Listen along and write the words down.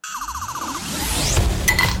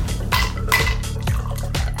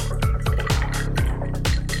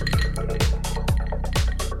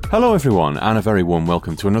Hello everyone, and a very warm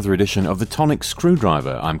welcome to another edition of the Tonic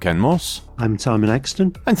Screwdriver. I'm Ken Moss. I'm Simon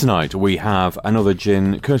Exton. And tonight we have another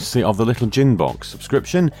gin courtesy of the Little Gin Box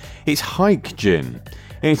subscription. It's Hike Gin.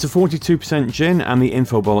 It's a 42% gin, and the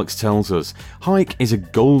Infobollocks tells us Hike is a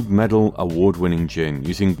gold medal award-winning gin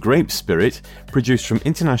using grape spirit produced from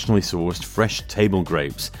internationally sourced fresh table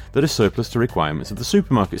grapes that are surplus to requirements of the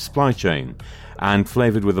supermarket supply chain, and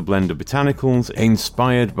flavoured with a blend of botanicals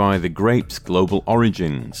inspired by the grape's global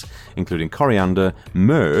origins, including coriander,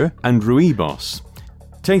 myrrh and rooibos.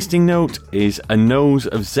 Tasting note is a nose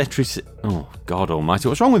of oh God almighty,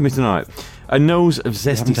 what's wrong with me tonight? A nose of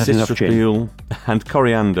zesty citropeel and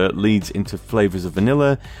coriander leads into flavours of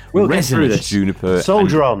vanilla, resinous juniper,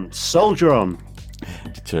 soldier on,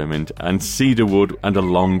 determined, and cedarwood, and a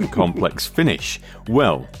long complex finish.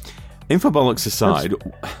 Well, Infobollocks aside,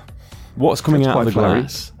 what's coming out of the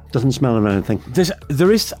glass? Doesn't smell of anything.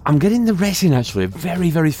 There is. I'm getting the resin actually,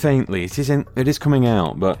 very, very faintly. It is coming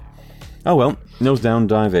out, but oh well. Nose down,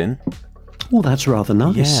 dive in. Oh, that's rather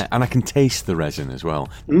nice. Yeah, and I can taste the resin as well,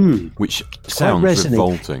 which It's sounds resiny.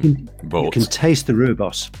 revolting. But You can taste the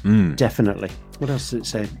rhubarb, definitely. What else does it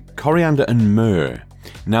say? Coriander and myrrh.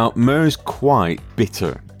 Now, myrrh's quite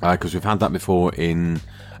bitter, because we've had that before in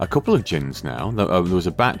a couple of gins now. There was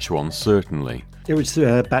a batch one, certainly. It was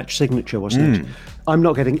a batch signature, wasn't it? I'm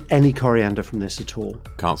not getting any coriander from this at all.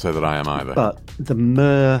 Can't say that I am either. But the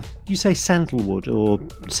myrrh, do you say sandalwood or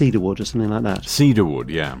cedarwood or something like that? Cedarwood,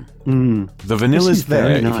 yeah. The vanilla's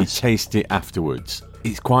there nice. if you taste it afterwards.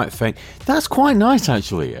 It's quite faint. That's quite nice,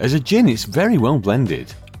 actually. As a gin, it's very well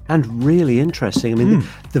blended. And really interesting. I mean,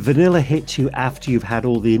 the vanilla hits you after you've had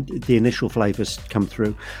all the initial flavours come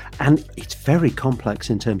through. And it's very complex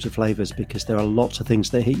in terms of flavours because there are lots of things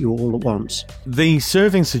that hit you all at once. The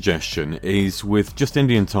serving suggestion is with just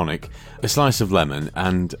Indian tonic, a slice of lemon,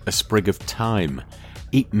 and a sprig of thyme.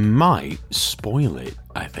 It might spoil it,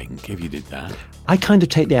 I think, if you did that. I kind of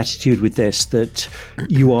take the attitude with this that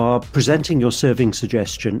you are presenting your serving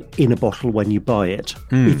suggestion in a bottle when you buy it.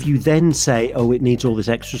 If you then say, oh, it needs all this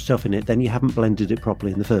extra stuff in it, then you haven't blended it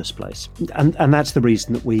properly in the first place. And that's the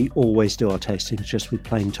reason that we always do our tastings just with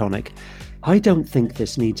plain tonic. I don't think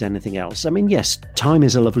this needs anything else. I mean, yes, thyme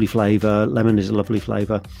is a lovely flavour, lemon is a lovely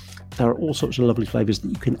flavour. There are all sorts of lovely flavours that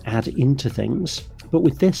you can add into things. But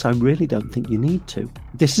with this, I really don't think you need to.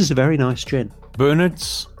 This is a very nice gin.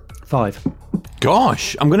 Bernard's? 5.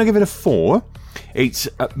 Gosh, I'm going to give it a 4. It's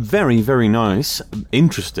very, very nice,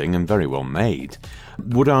 interesting, and very well made.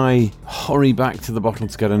 Would I hurry back to the bottle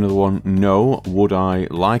to get another one? No. Would I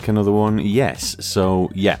like another one? Yes. So,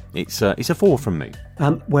 yeah, it's a 4 from me.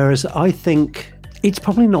 Whereas I think it's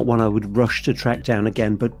probably not one I would rush to track down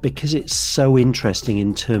again, but because it's so interesting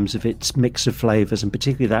in terms of its mix of flavours and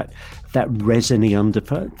particularly that resiny under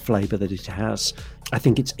flavour that it has, I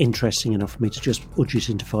think it's interesting enough for me to just udge it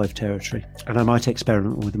into 5 territory. And I might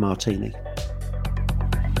experiment with a martini.